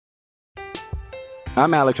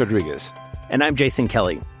I'm Alex Rodriguez. And I'm Jason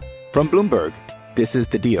Kelly. From Bloomberg, this is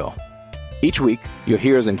The Deal. Each week, you'll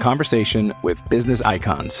hear us in conversation with business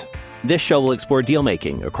icons. This show will explore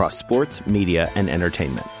deal-making across sports, media, and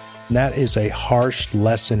entertainment. That is a harsh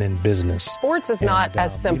lesson in business. Sports is not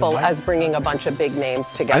as simple as bringing a bunch of big names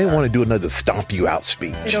together. I didn't want to do another stomp you out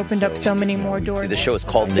speech. It opened up so many more doors. The show is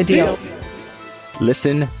called The Deal.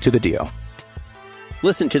 Listen to The Deal.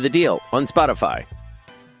 Listen to The Deal on Spotify.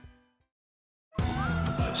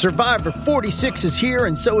 Survivor 46 is here,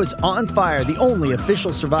 and so is On Fire, the only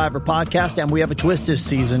official Survivor podcast, and we have a twist this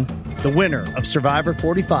season. The winner of Survivor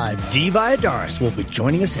 45, Dee Valladares, will be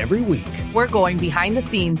joining us every week. We're going behind the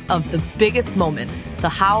scenes of the biggest moments, the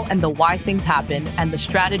how and the why things happen, and the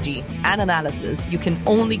strategy and analysis you can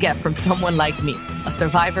only get from someone like me, a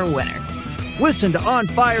Survivor winner. Listen to On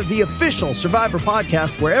Fire, the official Survivor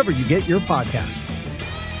podcast, wherever you get your podcasts.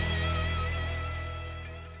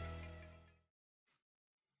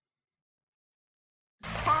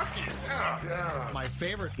 My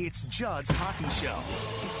favorite. It's Judd's Hockey Show.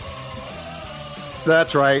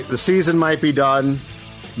 That's right. The season might be done.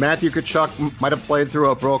 Matthew Tkachuk might have played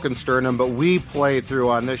through a broken sternum, but we play through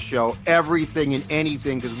on this show everything and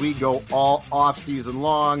anything because we go all off season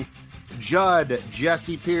long. Judd,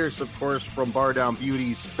 Jesse Pierce, of course, from Bar Down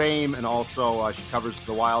Beauties fame, and also she covers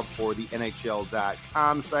the Wild for the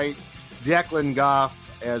NHL.com site. Declan Goff,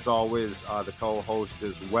 as always, the co-host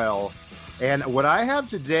as well. And what I have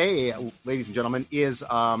today, ladies and gentlemen, is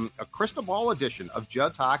a crystal ball edition of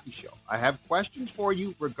Judd's Hockey Show. I have questions for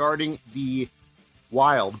you regarding the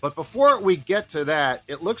Wild. But before we get to that,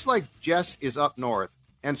 it looks like Jess is up north.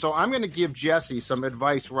 And so I'm going to give Jesse some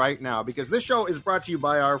advice right now, because this show is brought to you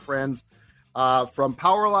by our friends from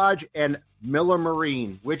Power Lodge and Miller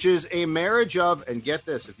Marine, which is a marriage of, and get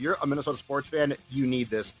this, if you're a Minnesota sports fan, you need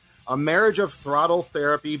this, a marriage of throttle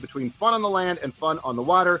therapy between fun on the land and fun on the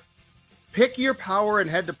water. Pick your power and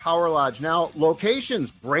head to Power Lodge. Now,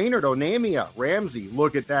 locations, Brainerd, Onamia, Ramsey,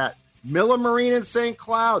 look at that. Miller Marine in St.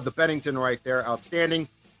 Cloud, the Bennington right there, outstanding.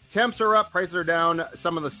 Temps are up, prices are down.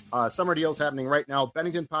 Some of the summer deals happening right now.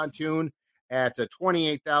 Bennington Pontoon at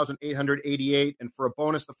 $28,888. And for a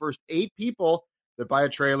bonus, the first 8 people that buy a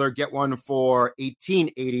trailer get one for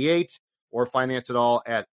 $1888, or finance it all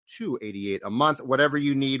at $288 a month. Whatever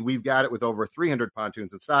you need, we've got it with over 300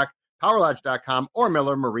 pontoons in stock. PowerLodge.com or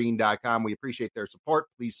MillerMarine.com. We appreciate their support.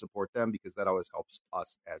 Please support them because that always helps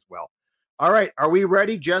us as well. All right. Are we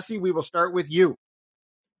ready, Jesse? We will start with you.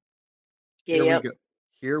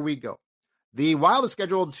 Here we go. The Wild is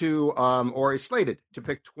scheduled to, or is slated to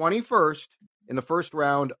pick 21st in the first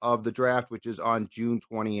round of the draft, which is on June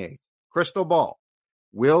 28th. Crystal ball.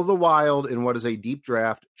 Will the Wild, in what is a deep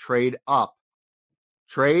draft, trade up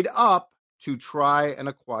to try and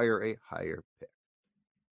acquire a higher pick?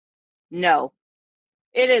 No,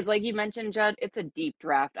 it is. Like you mentioned, Judd, it's a deep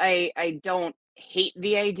draft. I don't hate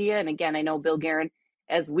the idea. And again, I know Bill Guerin,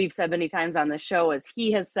 as we've said many times on the show, as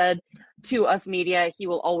he has said to us media, he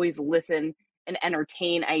will always listen and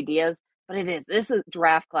entertain ideas. But this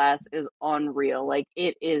draft class is unreal. Like,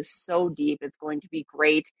 it is so deep. It's going to be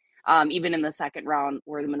great. Even in the second round,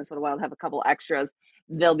 where the Minnesota Wild have a couple extras,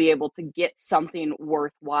 they'll be able to get something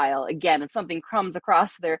worthwhile. Again, if something comes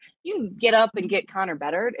across there, you can get up and get Connor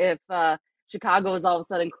Bedard. If Chicago is all of a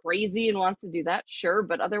sudden crazy and wants to do that, sure.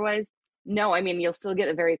 But otherwise, no. I mean, you'll still get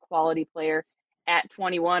a very quality player at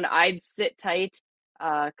 21. I'd sit tight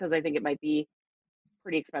because I think it might be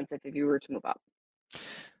pretty expensive if you were to move up.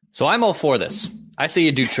 So I'm all for this. I say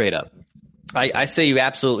you do trade up. I say you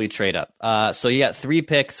absolutely trade up. So you got 3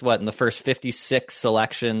 picks, in the first 56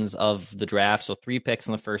 selections of the draft. So 3 picks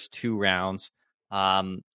in the first 2 rounds.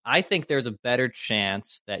 I think there's a better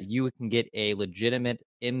chance that you can get a legitimate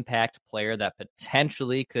impact player that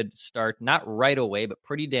potentially could start not right away, but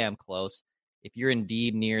pretty damn close if you're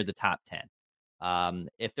indeed near the top 10.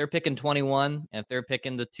 If they're picking 21 and if they're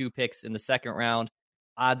picking the 2 picks in the second round,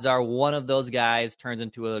 odds are one of those guys turns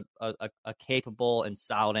into a capable and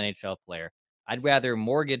solid NHL player. I'd rather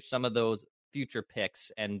mortgage some of those future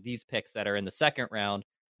picks and these picks that are in the second round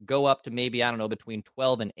go up to maybe, between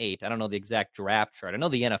 12 and 8. I don't know the exact draft chart. I know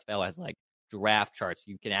the NFL has draft charts.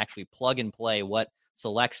 You can actually plug and play what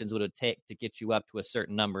selections would it take to get you up to a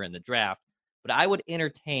certain number in the draft. But I would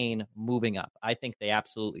entertain moving up. I think they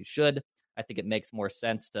absolutely should. I think it makes more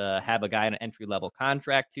sense to have a guy on an entry-level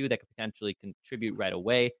contract, too, that could potentially contribute right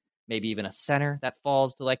away. Maybe even a center that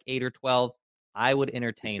falls to 8 or 12. I would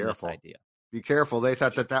entertain this idea. Be careful. They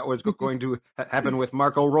thought that was going to happen with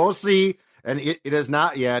Marco Rossi, and it is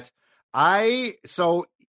not yet. So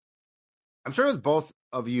I'm sure with both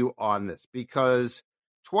of you on this, because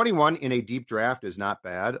 21 in a deep draft is not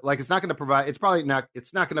bad. Like, it's not going to provide,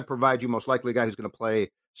 it's not going to provide you most likely a guy who's going to play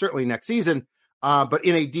certainly next season. But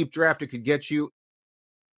in a deep draft, it could get you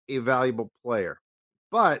a valuable player.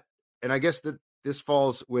 But, and I guess that this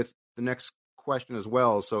falls with the next question as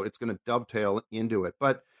well, so it's going to dovetail into it.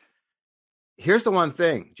 But here's the one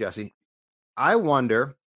thing, Jesse. I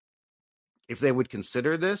wonder if they would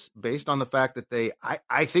consider this based on the fact that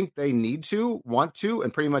I think they want to,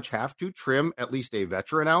 and pretty much have to trim at least a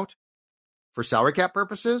veteran out for salary cap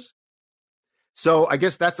purposes. So I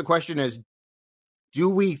guess that's the question is, do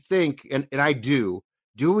we think, and I do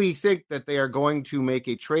we think that they are going to make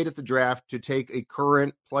a trade at the draft to take a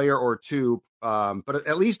current player or two, but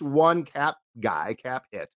at least one cap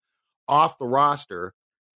hit off the roster?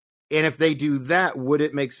 And if they do that, would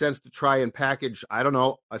it make sense to try and package, I don't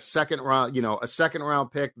know, a second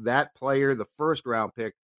round pick, that player, the first round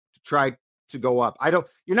pick, to try to go up?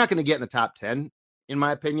 You're not going to get in the top 10, in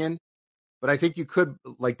my opinion, but I think you could,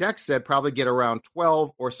 like Dex said, probably get around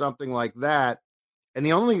 12 or something like that. And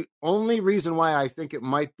the only reason why I think it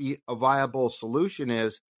might be a viable solution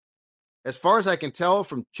is, as far as I can tell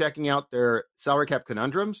from checking out their salary cap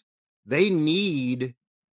conundrums, they need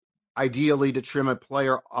ideally to trim a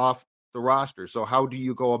player off the roster. So how do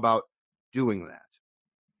you go about doing that?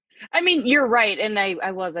 I mean, you're right. And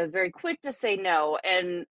I was very quick to say no.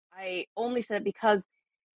 And I only said it because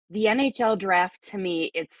the NHL draft, to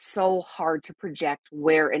me, it's so hard to project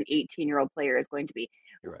where an 18-year-old player is going to be.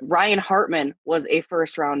 Right. Ryan Hartman was a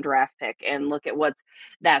first-round draft pick, and look at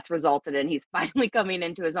that's resulted in. He's finally coming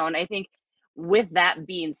into his own. I think with that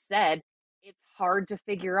being said, it's hard to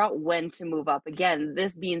figure out when to move up. Again,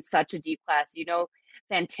 this being such a deep class,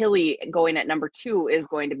 Fantilli going at number 2 is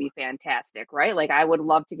going to be fantastic, right? Like, I would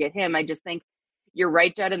love to get him. I just think you're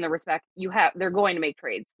right, Judd, in the respect they're going to make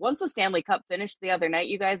trades. Once the Stanley Cup finished the other night,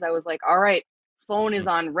 you guys, I was like, all right, phone is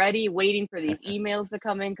on ready, waiting for these emails to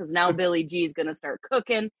come in, because now Billy G is going to start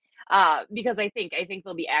cooking. Because I think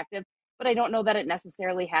they'll be active, but I don't know that it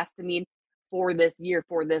necessarily has to mean for this year,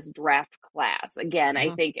 for this draft class. Again,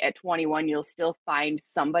 I think at 21, you'll still find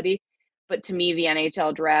somebody. But to me, the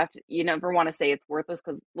NHL draft, you never want to say it's worthless,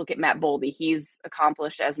 because look at Matt Boldy. He's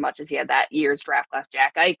accomplished as much as he had that year's draft class.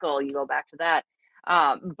 Jack Eichel, you go back to that.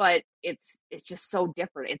 But it's just so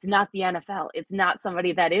different. It's not the NFL. It's not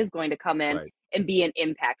somebody that is going to come in and be an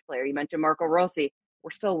impact player. You mentioned Marco Rossi.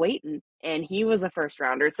 We're still waiting, and he was a first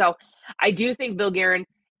rounder. So I do think Bill Guerin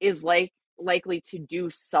is likely to do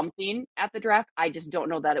something at the draft. I just don't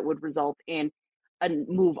know that it would result in a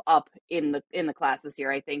move up in the class this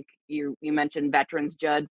year. I think you mentioned veterans,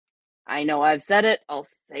 Judd. I know I've said it. I'll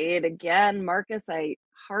say it again. Marcus, I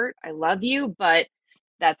love you, but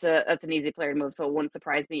that's an easy player to move. So it wouldn't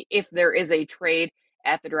surprise me if there is a trade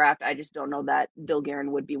at the draft. I just don't know that Bill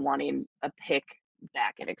Guerin would be wanting a pick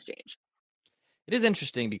back in exchange. It is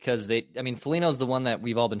interesting because Foligno's the one that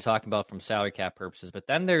we've all been talking about from salary cap purposes, but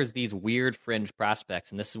then there's these weird fringe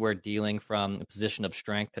prospects, and this is where dealing from a position of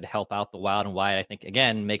strength could help out the Wild, and why I think,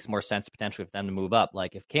 again, makes more sense potentially for them to move up.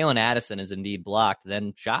 Like, if Kalen Addison is indeed blocked,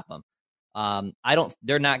 then shop him.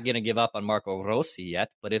 They're not going to give up on Marco Rossi yet,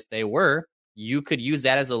 but if they were, you could use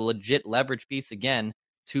that as a legit leverage piece again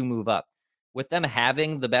to move up. With them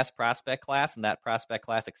having the best prospect class, and that prospect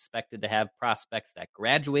class expected to have prospects that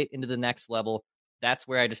graduate into the next level, that's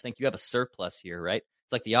where I just think you have a surplus here, right?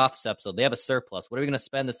 It's like the Office episode. They have a surplus. What are we going to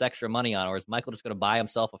spend this extra money on? Or is Michael just going to buy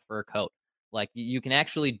himself a fur coat? Like, you can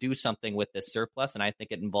actually do something with this surplus, and I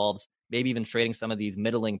think it involves maybe even trading some of these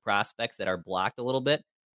middling prospects that are blocked a little bit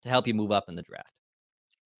to help you move up in the draft.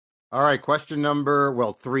 All right, question number,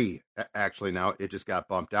 3, actually now. It just got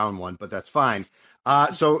bumped down 1, but that's fine.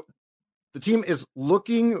 So the team is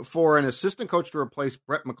looking for an assistant coach to replace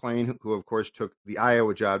Brett McLean, who of course took the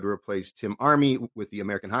Iowa job to replace Tim Army with the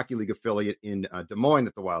American Hockey League affiliate in Des Moines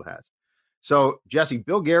that the Wild has. So, Jesse,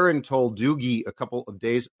 Bill Guerin told Doogie a couple of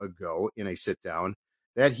days ago in a sit-down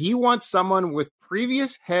that he wants someone with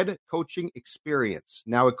previous head coaching experience.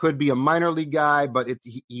 Now, it could be a minor league guy, but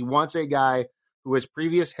he wants a guy who has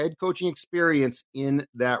previous head coaching experience in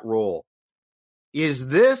that role. Is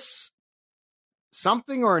this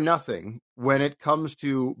something or nothing when it comes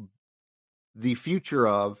to the future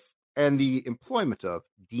of and the employment of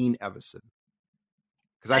Dean Evison?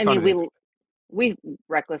 Because we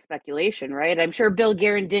reckless speculation, right? I'm sure Bill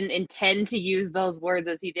Guerin didn't intend to use those words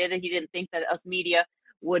as he did. He didn't think that us media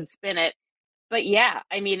would spin it. But yeah,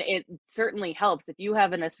 I mean, it certainly helps if you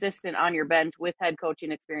have an assistant on your bench with head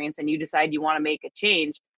coaching experience and you decide you want to make a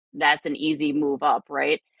change. That's an easy move up,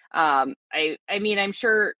 right? I mean, I'm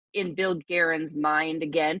sure in Bill Guerin's mind,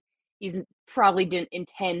 again, he's probably didn't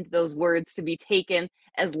intend those words to be taken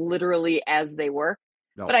as literally as they were.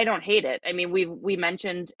 No. But I don't hate it. I mean, we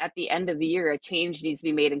mentioned at the end of the year a change needs to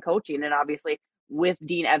be made in coaching, and obviously with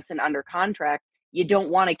Dean Evson under contract, you don't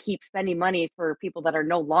want to keep spending money for people that are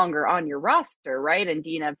no longer on your roster, right? And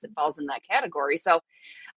Dean Evson falls in that category. So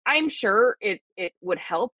I'm sure it would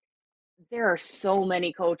help. There are so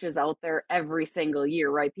many coaches out there every single year,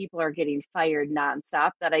 right? People are getting fired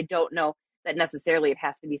nonstop that I don't know that necessarily it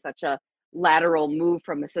has to be such a lateral move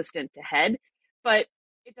from assistant to head, but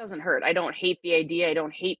it doesn't hurt. I don't hate the idea. I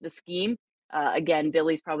don't hate the scheme. Again,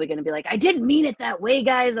 Billy's probably going to be like, I didn't mean it that way,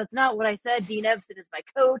 guys. That's not what I said. Dean Evson is my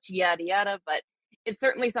coach, yada, yada. But it's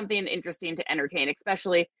certainly something interesting to entertain,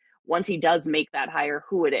 especially once he does make that hire,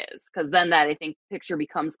 who it is. Because then that, I think, picture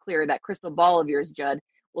becomes clear. That crystal ball of yours, Judd,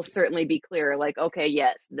 will certainly be clear. Like, okay,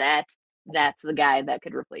 yes, that's the guy that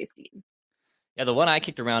could replace Dean. Yeah, the one I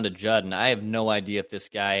kicked around to Judd, and I have no idea if this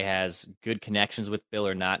guy has good connections with Bill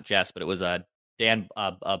or not, Jess, but it was Dan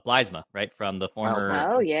Bleisma, right, from the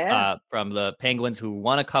former from the Penguins, who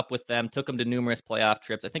won a cup with them, took them to numerous playoff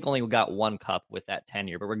trips. I think only got one cup with that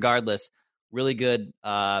tenure, but regardless, really good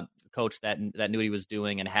coach that knew what he was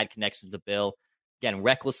doing and had connections to Bill. Again,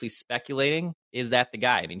 recklessly speculating, is that the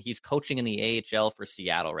guy? I mean, he's coaching in the AHL for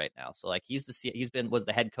Seattle right now, so like was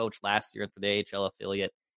the head coach last year for the AHL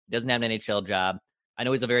affiliate. He doesn't have an NHL job. I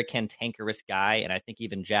know he's a very cantankerous guy, and I think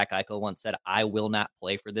even Jack Eichel once said, I will not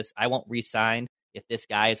play for this. I won't re-sign if this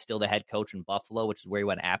guy is still the head coach in Buffalo, which is where he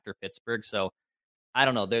went after Pittsburgh. So I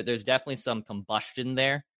don't know. There's definitely some combustion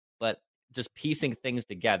there, but just piecing things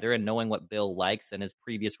together and knowing what Bill likes and his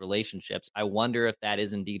previous relationships, I wonder if that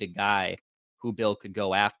is indeed a guy who Bill could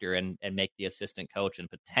go after and make the assistant coach and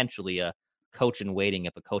potentially a coach in waiting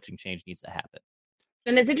if a coaching change needs to happen.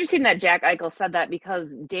 And it's interesting that Jack Eichel said that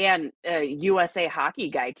because Dan, USA hockey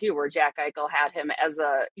guy too, where Jack Eichel had him as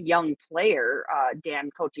a young player, Dan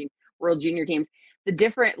coaching World Junior teams. The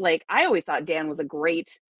different, like, I always thought Dan was a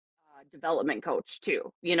great development coach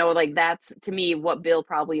too. You know, like that's to me what Bill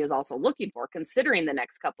probably is also looking for, considering the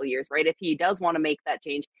next couple of years, right? If he does want to make that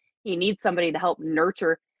change, he needs somebody to help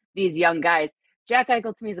nurture these young guys. Jack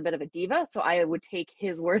Eichel to me is a bit of a diva, so I would take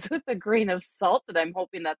his words with a grain of salt, and I'm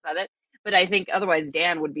hoping that's at it. But I think otherwise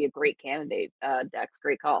Dan would be a great candidate. Dex,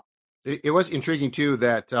 great call. It was intriguing too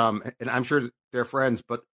that, and I'm sure they're friends,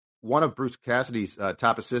 but one of Bruce Cassidy's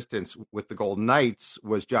top assistants with the Golden Knights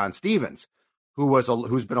was John Stevens,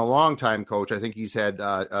 who's been a longtime coach. I think he's had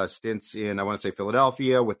stints in, I want to say,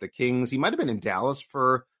 Philadelphia with the Kings. He might have been in Dallas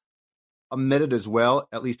for a minute as well,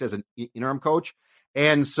 at least as an interim coach.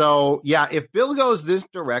 And so, yeah, if Bill goes this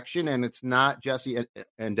direction and it's not Jesse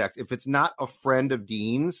and Dex, if it's not a friend of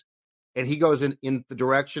Dean's and he goes in the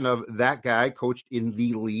direction of that guy coached in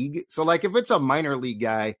the league. So like if it's a minor league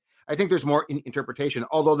guy, I think there's more interpretation,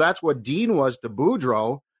 although that's what Dean was to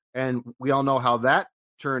Boudreaux. And we all know how that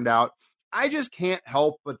turned out. I just can't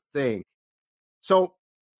help but think. So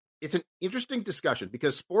it's an interesting discussion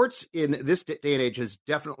because sports in this day and age is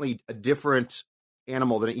definitely a different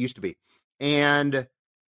animal than it used to be. And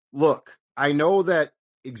look, I know that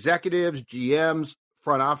executives, GMs,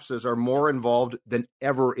 front offices are more involved than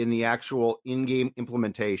ever in the actual in-game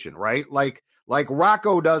implementation, right? Like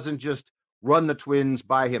Rocco doesn't just run the Twins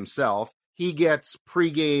by himself. He gets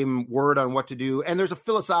pregame word on what to do, and there's a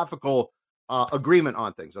philosophical agreement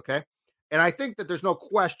on things, okay? And I think that there's no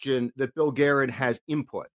question that Bill Guerin has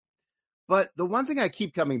input. But the one thing I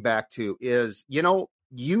keep coming back to is, you know,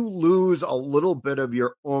 you lose a little bit of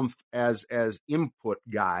your oomph as input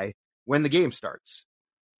guy when the game starts.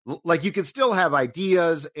 Like you can still have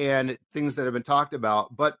ideas and things that have been talked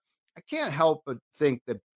about, but I can't help but think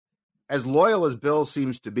that as loyal as Bill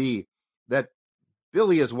seems to be, that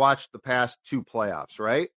Billy has watched the past 2 playoffs,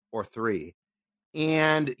 right? Or 3.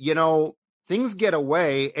 And, you know, things get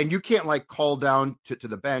away and you can't like call down to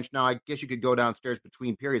the bench. Now, I guess you could go downstairs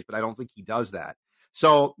between periods, but I don't think he does that.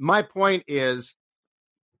 So my point is,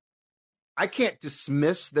 I can't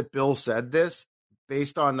dismiss that Bill said this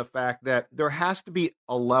based on the fact that there has to be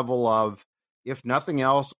a level of, if nothing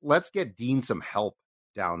else, let's get Dean some help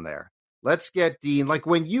down there. Let's get Dean, like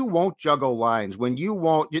when you won't juggle lines, when you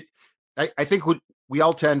won't, I think we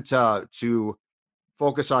all tend to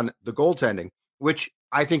focus on the goaltending, which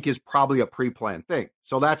I think is probably a pre-planned thing.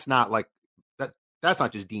 So that's not like that. That's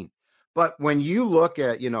not just Dean. But when you look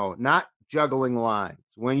at, you know, not juggling lines,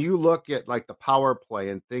 when you look at like the power play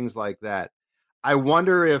and things like that, I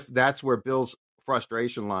wonder if that's where Bill's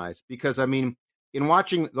frustration lies. Because, I mean, in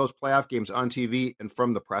watching those playoff games on TV and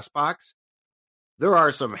from the press box, there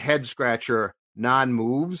are some head-scratcher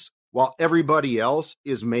non-moves while everybody else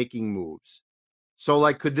is making moves. So,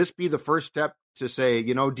 like, could this be the first step to say,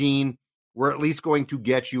 you know, Dean, we're at least going to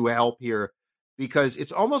get you help here because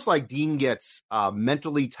it's almost like Dean gets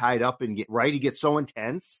mentally tied up and he gets so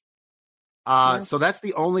intense. So that's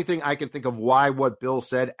the only thing I can think of why what Bill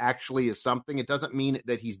said actually is something. It doesn't mean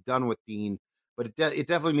that he's done with Dean, but it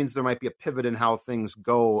definitely means there might be a pivot in how things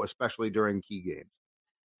go, especially during key games.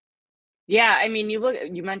 Yeah, I mean,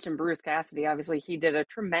 you mentioned Bruce Cassidy. Obviously, he did a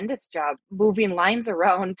tremendous job moving lines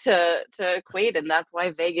around to Quaid, and that's why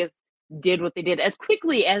Vegas did what they did as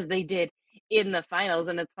quickly as they did in the finals.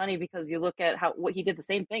 And it's funny because you look at what he did the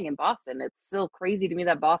same thing in Boston. It's still crazy to me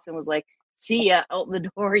that Boston was like, see ya, out the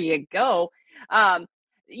door you go.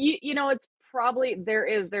 It's probably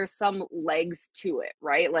there's some legs to it,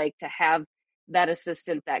 right? Like to have that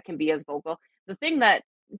assistant that can be as vocal. The thing that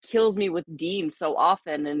kills me with Dean so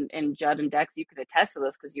often, and Judd and Dex, you could attest to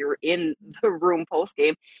this because you're in the room post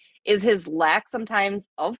game, is his lack sometimes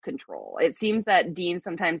of control. It seems that Dean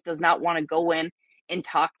sometimes does not want to go in and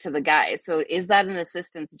talk to the guys. So is that an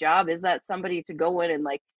assistant's job? Is that somebody to go in and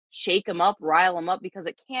like shake them up, rile them up? Because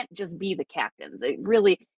it can't just be the captains. It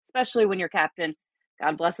really, especially when your captain,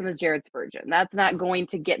 God bless him, is Jared Spurgeon. That's not going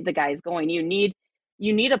to get the guys going. You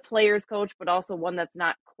need a player's coach, but also one that's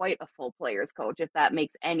not quite a full player's coach, if that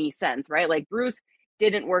makes any sense, right? Like Bruce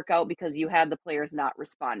didn't work out because you had the players not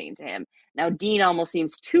responding to him. Now, Dean almost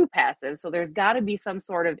seems too passive, so there's got to be some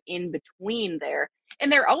sort of in-between there,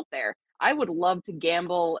 and they're out there. I would love to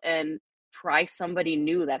gamble and try somebody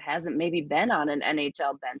new that hasn't maybe been on an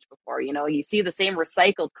NHL bench before. You see the same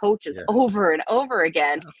recycled coaches over and over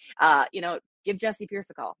again. Give Jessie Pierce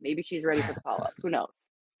a call. Maybe she's ready for the call-up. Who knows?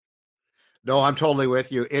 No, I'm totally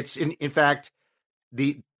with you. It's in fact,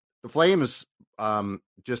 the Flames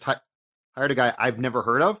just hired a guy I've never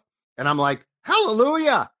heard of, and I'm like,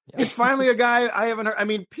 hallelujah! Yeah. It's finally a guy I haven't heard. I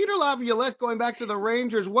mean, Peter Laviolette going back to the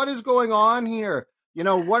Rangers. What is going on here?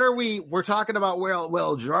 What are we're talking about?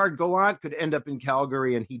 Well, Gerard Gallant could end up in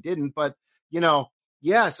Calgary, and he didn't. But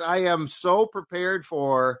yes, I am so prepared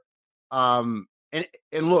for. And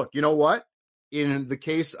look, you know what? In the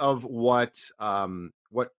case of what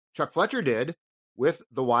Chuck Fletcher did with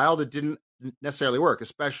the Wild, it didn't necessarily work,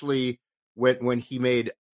 especially when he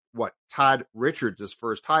made Todd Richards his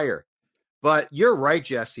first hire. But you're right,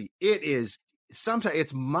 Jesse. It is sometimes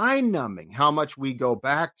it's mind-numbing how much we go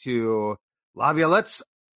back to Laviolette's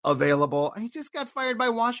available. He just got fired by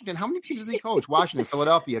Washington. How many teams does he coach? Washington,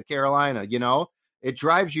 Philadelphia, Carolina. It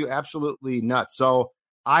drives you absolutely nuts. So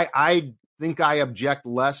I think I object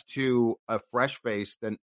less to a fresh face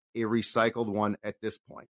than a recycled one at this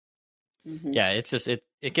point. Mm-hmm. Yeah, it's just it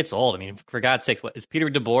gets old. I mean, for God's sakes, what is Peter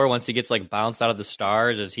DeBoer once he gets bounced out of the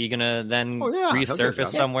Stars? Is he gonna then resurface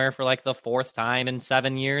somewhere for the fourth time in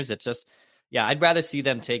 7 years? It's just, I'd rather see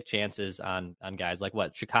them take chances on guys like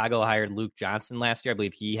Chicago hired Luke Johnson last year. I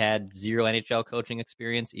believe he had 0 NHL coaching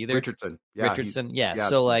experience either. Richardson. So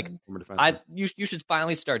you should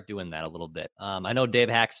finally start doing that a little bit. I know Dave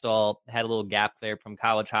Hackstall had a little gap there from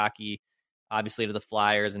college hockey, obviously to the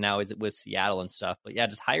Flyers, and now he's with Seattle and stuff. But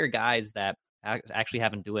just hire guys that actually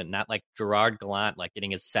haven't do it, not like Gerard Gallant, like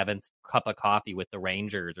getting his 7th cup of coffee with the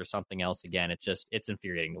Rangers or something else again. It's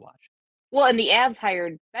infuriating to watch. Well, and the Avs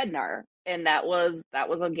hired Bednar, and that was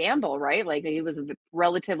a gamble, right? Like he was a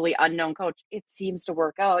relatively unknown coach. It seems to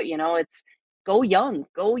work out. It's go young,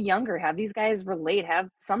 go younger, have these guys relate, have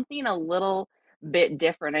something a little bit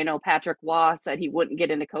different. I know Patrick Waugh said he wouldn't get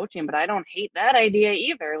into coaching, but I don't hate that idea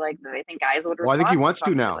either. Like I think guys would respond. Well, I think he wants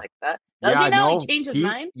to now. Like that. Does he now? He changed his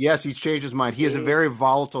mind? Yes, he's changed his mind. He is a very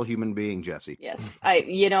volatile human being, Jesse. Yes.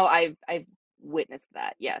 I've witnessed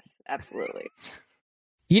that. Yes, absolutely.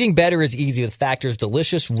 Eating better is easy with Factor's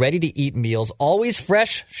delicious, ready-to-eat meals. Always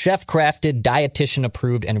fresh, chef-crafted,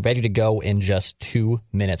 dietitian-approved, and ready to go in just 2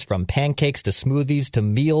 minutes. From pancakes to smoothies to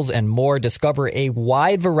meals and more, discover a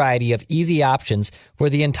wide variety of easy options for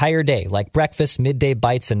the entire day, like breakfast, midday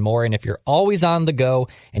bites, and more. And if you're always on the go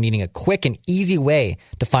and needing a quick and easy way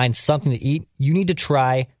to find something to eat, you need to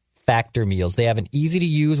try Factor Meals. They have an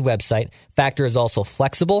easy-to-use website. Factor is also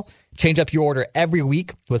flexible. Change up your order every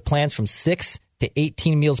week with plans from 6 to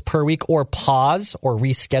 18 meals per week, or pause or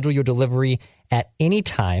reschedule your delivery at any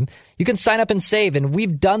time. You can sign up and save, and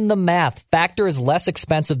we've done the math. Factor is less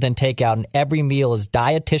expensive than takeout, and every meal is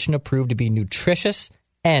dietitian approved to be nutritious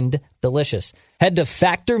and delicious. Head to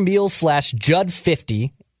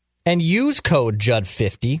factormeals/Judd50 and use code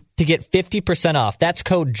Judd50 to get 50% off. That's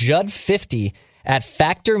code Judd50 at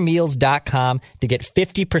factormeals.com to get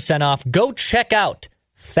 50% off. Go check out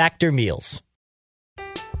Factor Meals.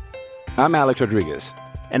 I'm Alex Rodriguez.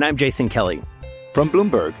 And I'm Jason Kelly. From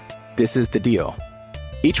Bloomberg, this is The Deal.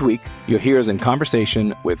 Each week, you'll hear us in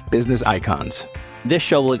conversation with business icons. This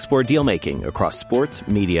show will explore deal-making across sports,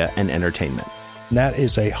 media, and entertainment. And that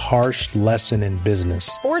is a harsh lesson in business.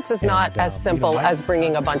 Sports is not as simple as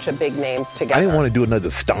bringing a bunch of big names together. I didn't want to do another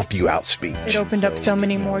stomp you out speech. It opened up so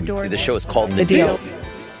many more doors. The show is called The Deal.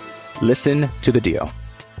 Listen to the deal.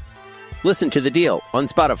 Listen to The Deal on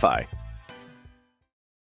Spotify.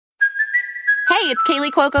 Hey, it's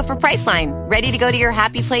Kaylee Cuoco for Priceline. Ready to go to your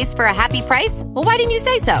happy place for a happy price? Well, why didn't you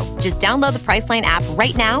say so? Just download the Priceline app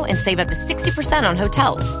right now and save up to 60% on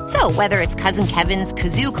hotels. So whether it's Cousin Kevin's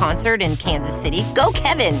Kazoo Concert in Kansas City, go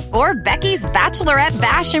Kevin, or Becky's Bachelorette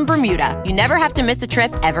Bash in Bermuda, you never have to miss a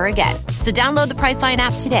trip ever again. So download the Priceline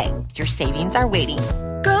app today. Your savings are waiting.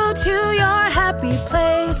 Go to your happy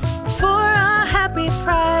place for a happy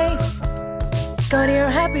price. Go to your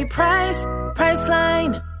happy price,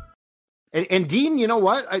 Priceline. And Dean, you know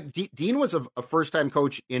what? Dean was a first-time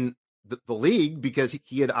coach in the league because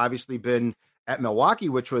he had obviously been at Milwaukee,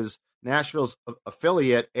 which was Nashville's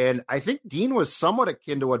affiliate. And I think Dean was somewhat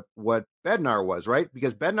akin to what Bednar was, right?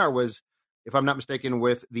 Because Bednar was, if I'm not mistaken,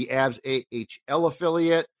 with the Avs AHL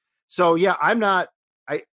affiliate. So, yeah, I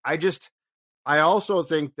also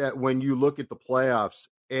think that when you look at the playoffs,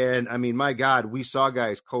 and, I mean, my God, we saw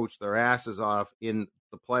guys coach their asses off in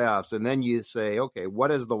the playoffs, and then you say, okay,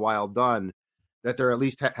 what has the Wild done? That there at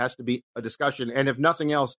least has to be a discussion. And if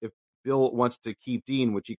nothing else, if Bill wants to keep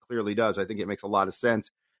Dean, which he clearly does, I think it makes a lot of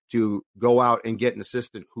sense to go out and get an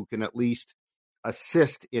assistant who can at least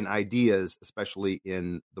assist in ideas, especially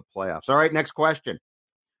in the playoffs. All right, next question.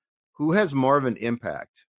 Who has more of an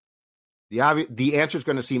impact? The answer is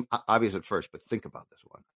going to seem obvious at first, but think about this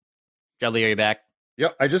one. Dudley, are you back?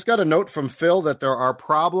 Yep, I just got a note from Phil that there are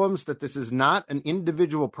problems, that this is not an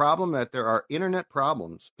individual problem, that there are internet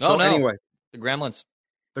problems. Oh, no. Anyway. The Gremlins.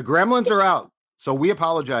 The Gremlins are out, so we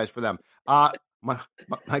apologize for them. My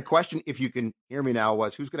question, if you can hear me now,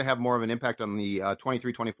 was who's going to have more of an impact on the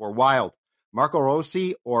 23-24 Wild, Marco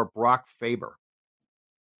Rossi or Brock Faber?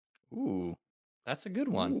 Ooh, that's a good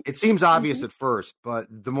one. It seems obvious at first, but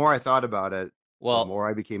the more I thought about it, the more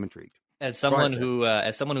I became intrigued. As someone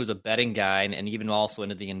who's a betting guy and even also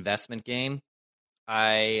into the investment game,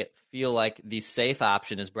 I feel like the safe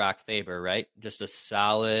option is Brock Faber, right? Just a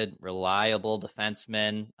solid, reliable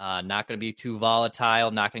defenseman, not going to be too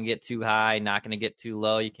volatile, not going to get too high, not going to get too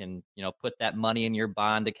low. You can, put that money in your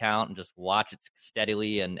bond account and just watch it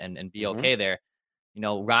steadily and be okay there.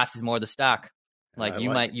 Ross is more the stock. Like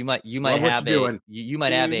you might have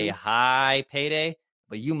a high payday,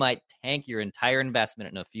 but you might tank your entire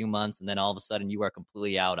investment in a few months, and then all of a sudden you are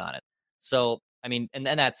completely out on it. So, I mean, and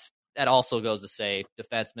then that also goes to say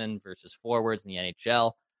defensemen versus forwards in the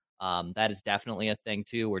NHL. That is definitely a thing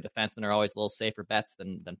too, where defensemen are always a little safer bets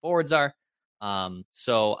than forwards are.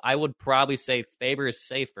 So I would probably say Faber is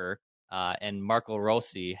safer, and Marco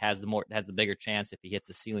Rossi has the bigger chance if he hits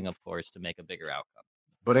the ceiling, of course, to make a bigger outcome.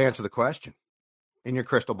 But answer the question. In your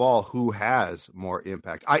crystal ball, who has more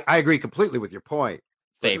impact? I agree completely with your point.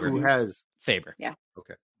 Faber. Who has Faber? Yeah.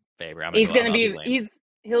 Okay. Faber.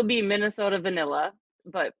 He'll be Minnesota vanilla,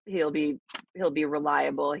 but he'll be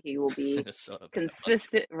reliable. He will be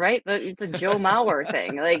consistent, right? It's a Joe Mauer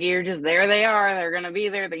thing. Like you're just there. They are. They're going to be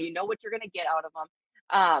there. You know what you're going to get out of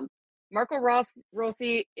them. Marco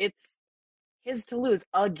Rossi. It's his to lose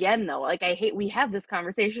again, though. Like we have this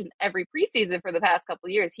conversation every preseason for the past couple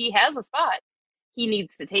of years. He has a spot. He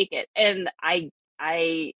needs to take it. And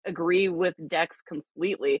I agree with Dex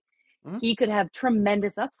completely. Mm-hmm. He could have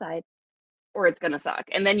tremendous upside or it's going to suck.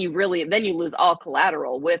 And then you lose all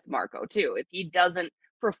collateral with Marco too. If he doesn't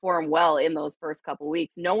perform well in those first couple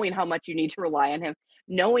weeks, knowing how much you need to rely on him,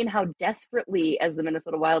 knowing how desperately as the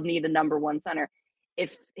Minnesota Wild need a number one center,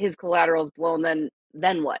 if his collateral is blown, then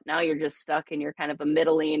what? Now you're just stuck and you're kind of a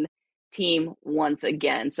middling team once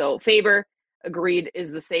again. So Faber, agreed,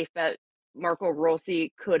 is the safe bet. Marco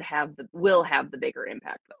Rossi will have the bigger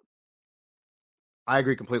impact, though. I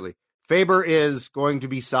agree completely. Faber is going to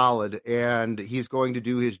be solid, and he's going to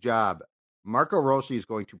do his job. Marco Rossi is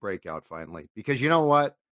going to break out finally, because you know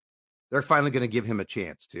what? They're finally going to give him a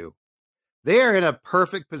chance, too. They are in a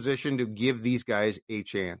perfect position to give these guys a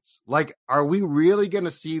chance. Like, are we really going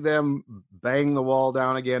to see them bang the wall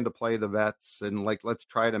down again to play the vets and, let's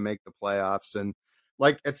try to make the playoffs? And,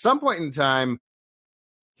 at some point in time,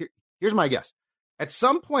 here's my guess. At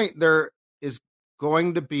some point, there is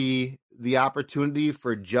going to be the opportunity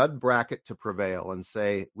for Judd Brackett to prevail and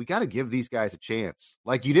say, we got to give these guys a chance.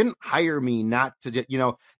 You didn't hire me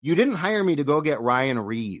you didn't hire me to go get Ryan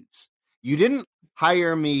Reeves. You didn't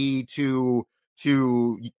hire me to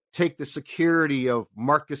take the security of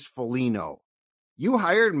Marcus Foligno. You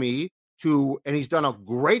hired me and he's done a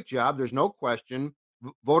great job. There's no question.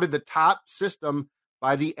 Voted the top system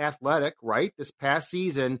by The Athletic, right? This past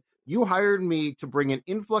season. You hired me to bring an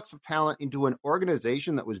influx of talent into an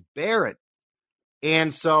organization that was barren.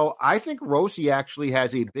 And so I think Rossi actually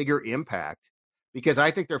has a bigger impact because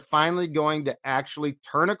I think they're finally going to actually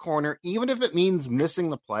turn a corner, even if it means missing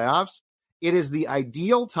the playoffs. It is the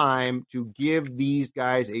ideal time to give these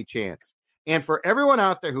guys a chance. And for everyone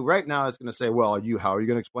out there who right now is going to say, well, how are you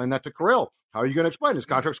going to explain that to Kirill? How are you going to explain his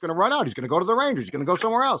contract's going to run out? He's going to go to the Rangers. He's going to go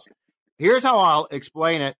somewhere else. Here's how I'll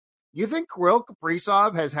explain it. You think Kirill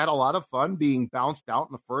Kaprizov has had a lot of fun being bounced out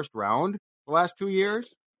in the first round the last 2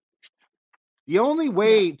 years? The only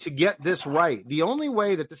way to get this right, the only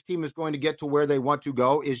way that this team is going to get to where they want to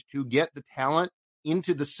go is to get the talent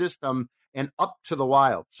into the system and up to the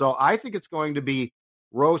Wild. So I think it's going to be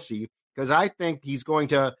Rossi because I think he's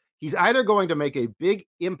either going to make a big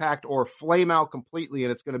impact or flame out completely,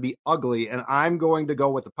 and it's going to be ugly. And I'm going to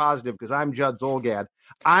go with the positive because I'm Judd Zolgad.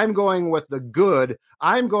 I'm going with the good.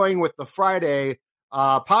 I'm going with the Friday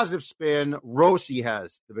positive spin. Rossi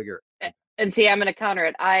has the bigger. And see, I'm going to counter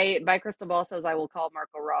it. My crystal ball says I will call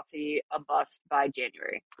Marco Rossi a bust by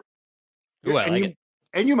January. Ooh, I like it.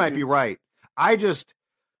 And you might be right. I guess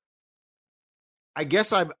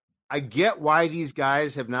I get why these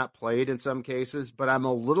guys have not played in some cases, but I'm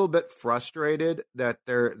a little bit frustrated that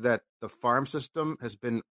the farm system has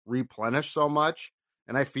been replenished so much,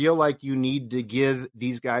 and I feel like you need to give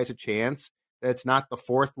these guys a chance. That's not the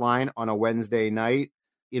fourth line on a Wednesday night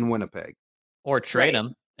in Winnipeg, or trade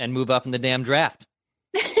them and move up in the damn draft.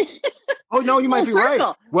 Oh no, you might be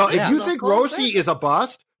right. Well, if you think Rossi is a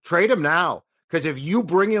bust, trade him now because if you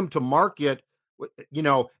bring him to market. You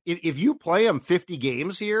know, if you play him 50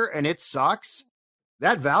 games here and it sucks,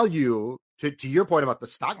 that value, to your point about the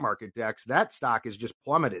stock market, Dex, that stock is just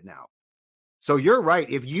plummeted now. So you're right.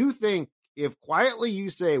 If quietly you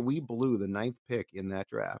say we blew the 9th pick in that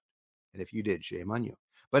draft, and if you did, shame on you.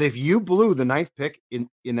 But if you blew the 9th pick in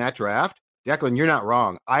that draft, Declan, you're not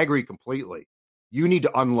wrong. I agree completely. You need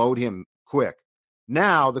to unload him quick.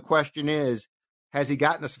 Now, the question is, has he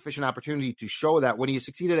gotten a sufficient opportunity to show that when he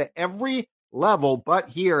succeeded at every level, but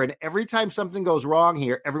here, and every time something goes wrong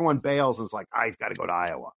here, everyone bails and is like, he's got to go to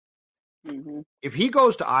Iowa. Mm-hmm. If he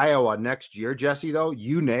goes to Iowa next year, Jesse, though,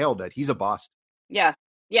 you nailed it. He's a bust. Yeah.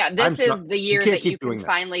 This is the year that you can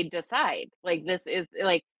finally decide. Like, this is,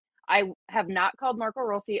 like, I have not called Marco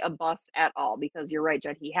Rossi a bust at all because you're right,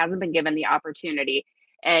 Judd. He hasn't been given the opportunity,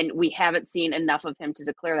 and we haven't seen enough of him to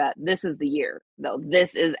declare that. This is the year, though.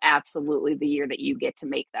 This is absolutely the year that you get to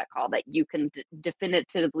make that call, that you can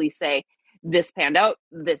definitively say, this panned out,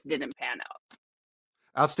 this didn't pan out.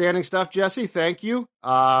 Outstanding stuff, Jesse. Thank you.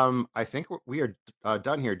 I think we are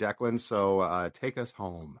done here, Declan, so take us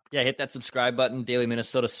home. Yeah, hit that subscribe button. Daily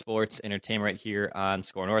Minnesota Sports Entertainment right here on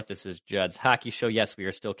Score North. This is Judd's Hockey Show. Yes, we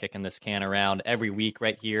are still kicking this can around every week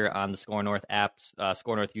right here on the Score North app,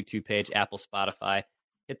 Score North YouTube page, Apple, Spotify.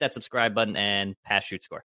 Hit that subscribe button and pass, shoot, score.